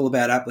 It's all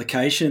about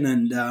application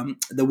and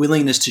the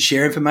willingness to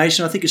share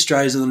information. I think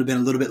Australia's been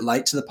a little bit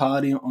late to the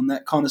party on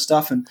that kind of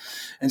stuff and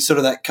sort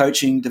of that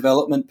coaching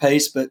development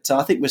piece. But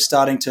I think we're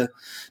starting to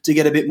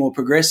get a bit more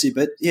progressive.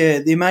 But yeah,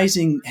 the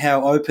amazing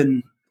how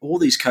open all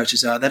these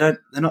coaches are. They're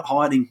not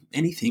hiding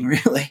anything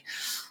really.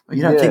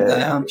 You don't think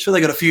they are. I'm sure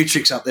they got a few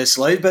tricks up their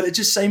sleeve, but it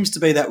just seems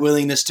to be that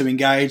willingness to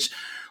engage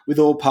with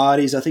all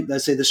parties. I think they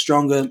say the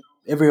stronger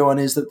everyone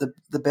is, that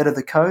the better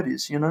the code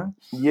is, you know?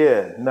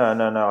 Yeah, no.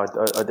 I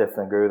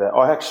definitely agree with that.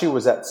 I actually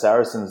was at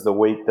Saracens the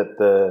week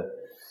that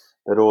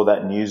all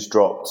that news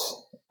dropped.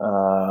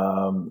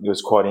 It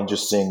was quite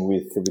interesting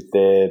with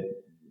their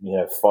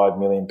 £5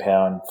 million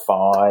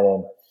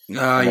fine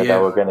and they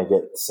were going to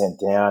get sent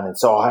down. And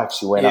so I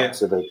actually went up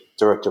to the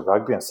director of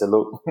rugby and said,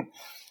 look, in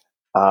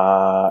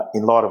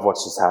light of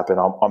what's just happened,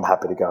 I'm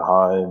happy to go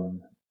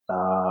home.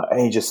 And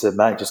he just said,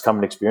 mate, just come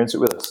and experience it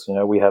with us. You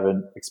know, we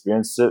haven't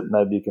experienced it.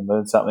 Maybe you can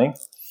learn something.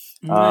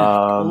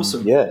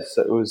 Awesome. Yeah,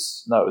 so it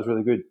was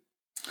really good.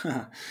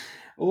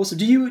 Awesome.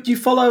 Do you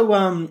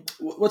follow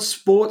what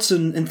sports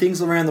and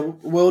things around the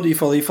world do you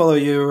follow? Do you follow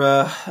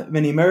your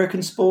many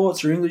American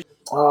sports or English?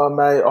 Oh,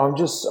 mate, I'm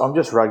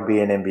just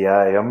rugby and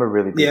NBA. I'm a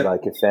really big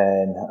Laker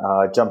fan.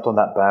 I jumped on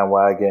that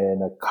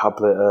bandwagon a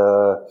couple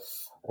of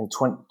in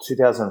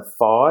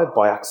 2005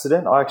 by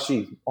accident. I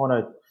actually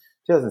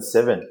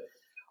 2007.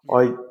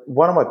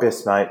 One of my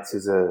best mates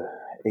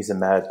he's a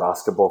mad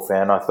basketball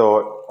fan. I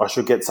thought I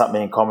should get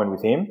something in common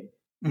with him.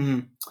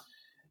 Mm-hmm.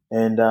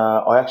 And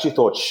I actually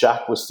thought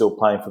Shaq was still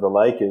playing for the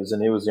Lakers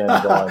and he was the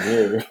only guy I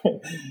knew.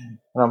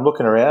 And I'm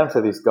looking around for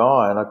this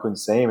guy and I couldn't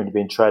see him, and he'd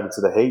been traded to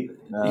the Heat.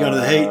 You got to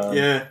the Heat,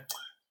 yeah.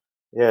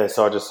 Yeah,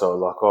 so I just thought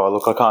like, oh,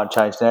 look, I can't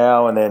change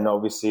now. And then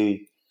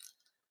obviously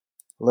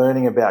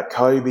learning about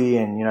Kobe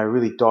and,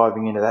 really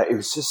diving into that, it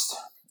was just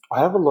 –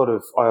 I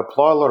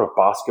apply a lot of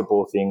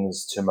basketball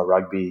things to my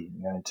rugby,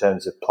 in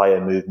terms of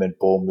player movement,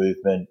 ball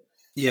movement.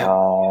 Yeah.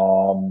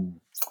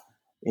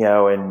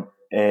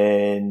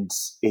 And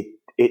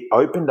it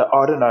opened –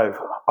 I don't know.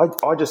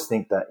 I just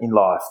think that in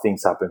life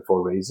things happen for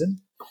a reason.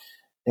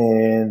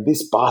 And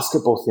this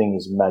basketball thing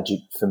is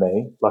magic for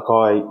me. Like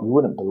you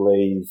wouldn't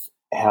believe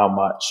how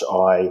much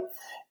I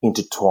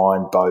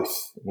intertwine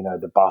both,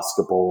 the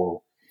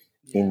basketball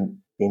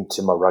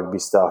into my rugby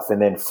stuff.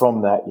 And then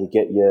from that you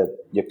get your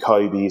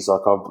Kobe's.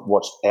 Like I've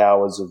watched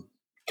hours of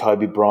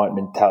Kobe Bryant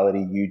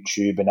mentality,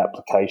 YouTube and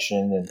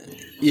application and,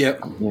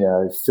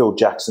 Phil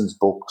Jackson's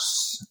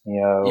books,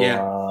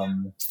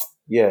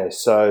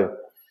 so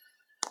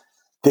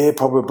they're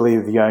probably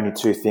the only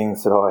two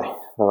things that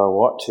that I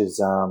watch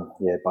is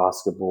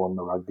basketball and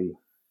the rugby.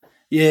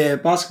 Yeah,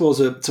 basketball's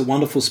it's a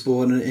wonderful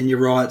sport, and you're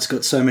right. It's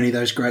got so many of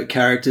those great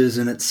characters,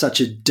 and it's such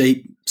a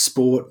deep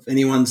sport. If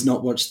anyone's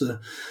not watched the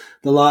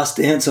Last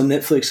Dance on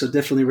Netflix, I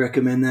definitely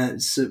recommend that.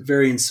 It's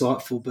very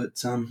insightful.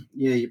 But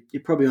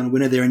you're probably on a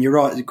winner there, and you're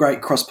right. There's a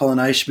great cross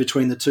pollination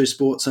between the two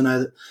sports. I know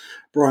that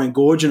Brian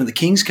Gorgon of the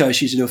Kings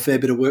Coast used to do a fair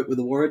bit of work with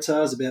the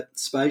Waratahs about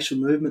spatial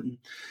movement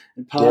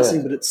and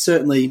passing, but it's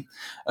certainly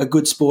a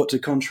good sport to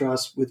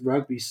contrast with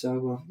rugby.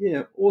 So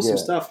awesome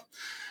stuff.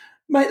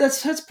 Mate,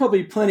 that's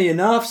probably plenty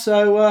enough.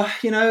 So, I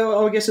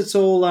guess it's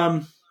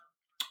all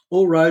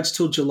roads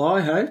till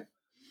July, hey?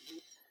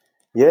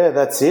 Yeah,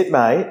 that's it,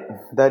 mate.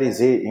 That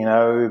is it,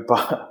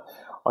 but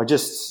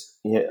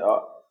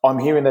I'm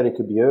hearing that it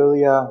could be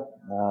earlier.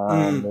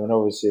 And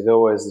obviously there's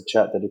always the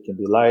chat that it can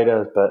be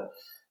later, but,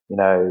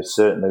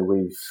 certainly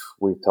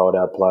we've told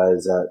our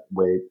players that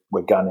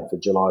we're gunning for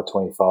July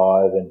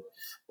 25, and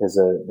there's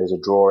a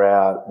draw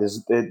out.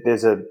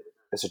 There's a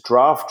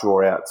draft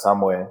draw out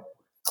somewhere.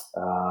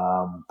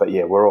 But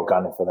we're all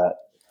gunning for that.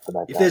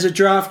 If there's a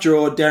draft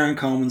draw, Darren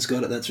Coleman's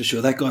got it. That's for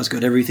sure. That guy's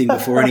got everything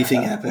before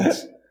anything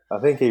happens. I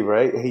think he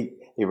wrote it.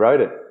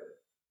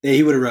 Yeah,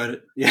 he would have wrote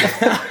it.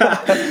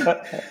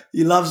 Yeah,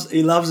 he loves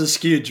a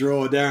skewed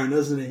draw, Darren,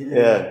 doesn't he?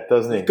 Yeah,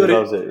 doesn't he? He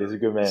loves it. He's a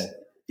good man.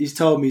 He's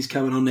told me he's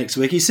coming on next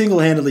week. He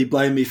single-handedly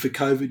blamed me for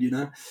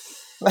COVID.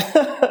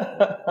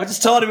 I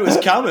just told him it was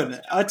coming.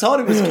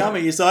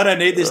 He said, I don't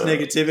need this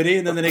negativity.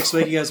 And then the next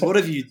week he goes, what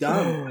have you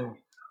done?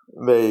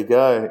 There you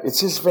go.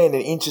 It's just been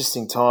an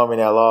interesting time in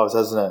our lives,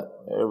 hasn't it?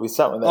 It'll be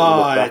something that we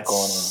look back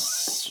on.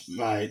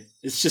 Mate,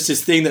 it's just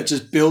this thing that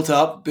just built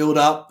up,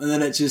 and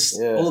then it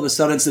just all of a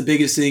sudden it's the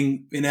biggest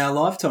thing in our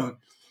lifetime.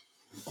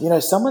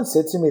 Someone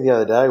said to me the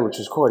other day, which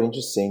was quite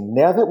interesting,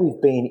 now that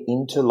we've been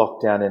into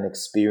lockdown and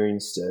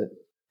experienced it,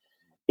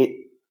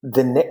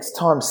 the next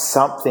time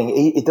something,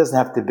 it doesn't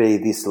have to be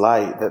this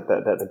late that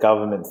the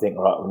government think,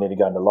 right, we need to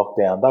go into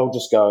lockdown. They'll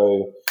just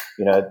go,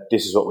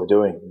 this is what we're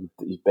doing.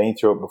 You've been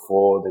through it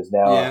before. There's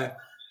now,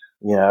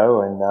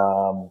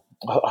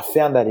 I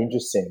found that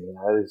interesting.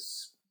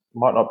 This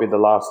might not be the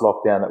last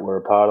lockdown that we're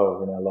a part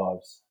of in our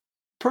lives.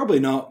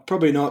 Probably not.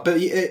 But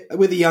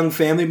with a young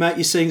family, mate,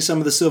 you're seeing some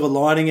of the silver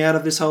lining out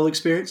of this whole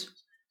experience?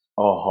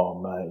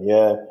 Oh, mate,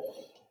 yeah.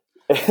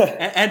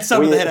 and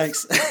some of the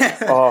headaches.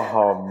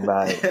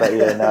 Mate. But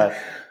no,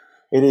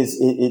 it is.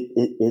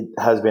 It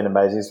has been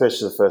amazing,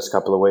 especially the first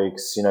couple of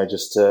weeks.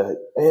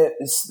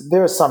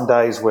 There are some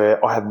days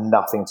where I have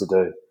nothing to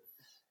do.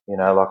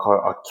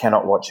 I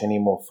cannot watch any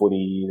more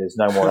footy. There's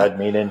no more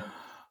admin, and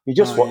you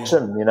just watch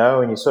them.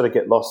 And you sort of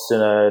get lost in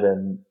it,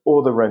 and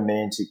all the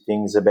romantic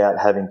things about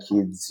having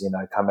kids.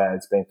 Come out.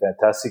 It's been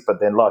fantastic.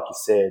 But then, like you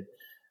said,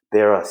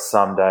 there are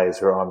some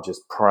days where I'm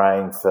just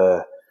praying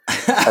for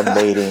a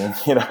meeting,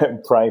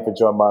 praying for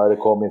John Murray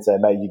to call me and say,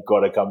 mate, you've got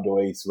to come to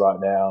East right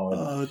now.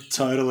 And,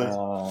 totally.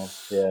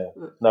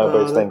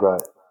 But it's been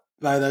great.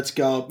 Mate, that's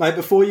gold. Mate,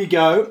 before you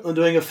go, I'm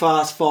doing a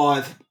fast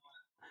five.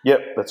 Yep,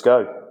 let's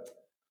go.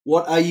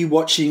 What are you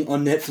watching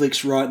on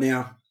Netflix right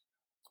now?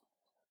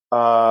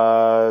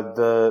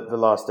 The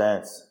Last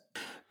Dance.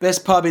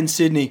 Best pub in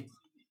Sydney?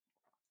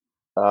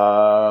 What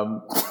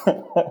are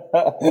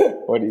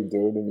you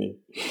doing to me?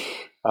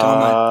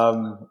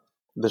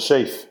 The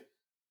Sheaf.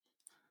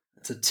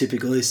 It's a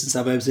typical Eastern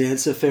Suburbs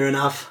answer. Fair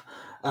enough.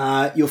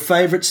 Your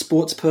favourite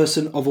sports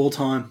person of all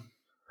time?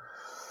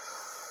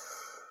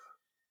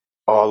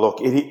 Oh, look,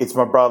 it's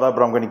my brother,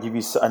 but I'm going to give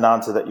you an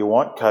answer that you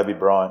want. Kobe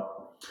Bryant.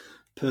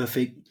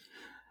 Perfect.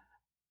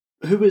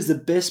 Who is the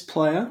best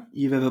player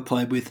you've ever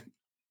played with?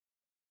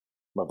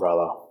 My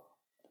brother.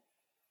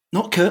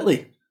 Not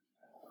Curtly.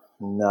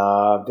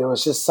 No, there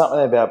was just something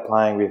about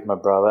playing with my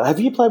brother. Have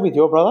you played with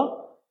your brother?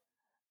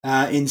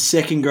 In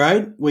second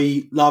grade,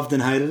 we loved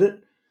and hated it.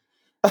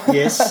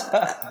 Yes.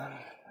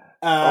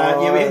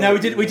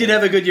 We did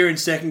have a good year in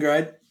second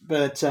grade,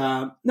 but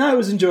it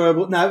was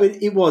enjoyable. No,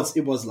 it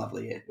was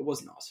lovely. Yeah, it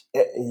was nice.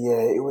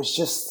 It was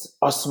just,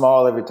 I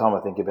smile every time I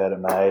think about it,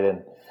 mate.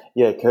 And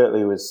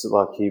Curtly was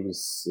he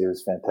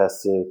was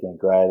fantastic and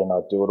great, and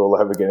I'd do it all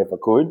over again if I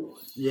could.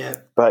 Yeah.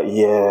 But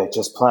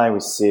just playing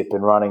with Sip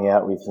and running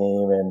out with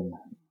him, and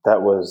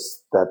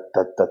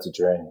that's a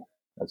dream.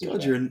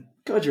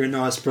 God, you're a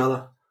nice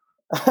brother.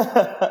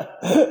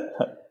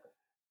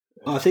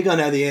 I think I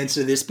know the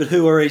answer to this, but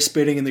who are East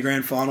beating in the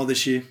grand final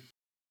this year?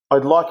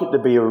 I'd like it to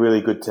be a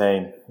really good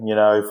team.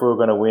 If we were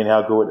going to win,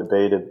 how good would it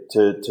be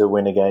to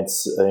win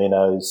against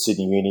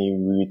Sydney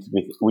Uni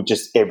with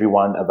just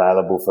everyone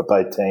available for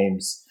both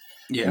teams?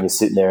 Yeah. And you're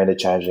sitting there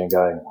interchanging and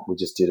going, we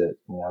just did it.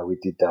 We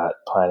did that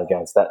playing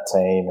against that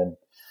team, and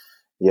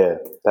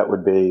that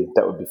would be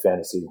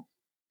fantasy.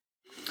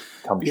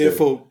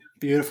 Beautiful.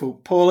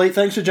 Paulie,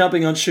 thanks for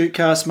jumping on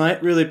Shootcast,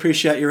 mate. Really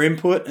appreciate your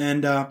input,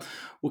 and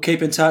we'll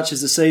keep in touch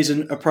as the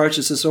season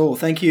approaches us all.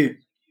 Thank you.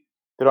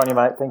 Good on you,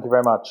 mate. Thank you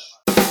very much.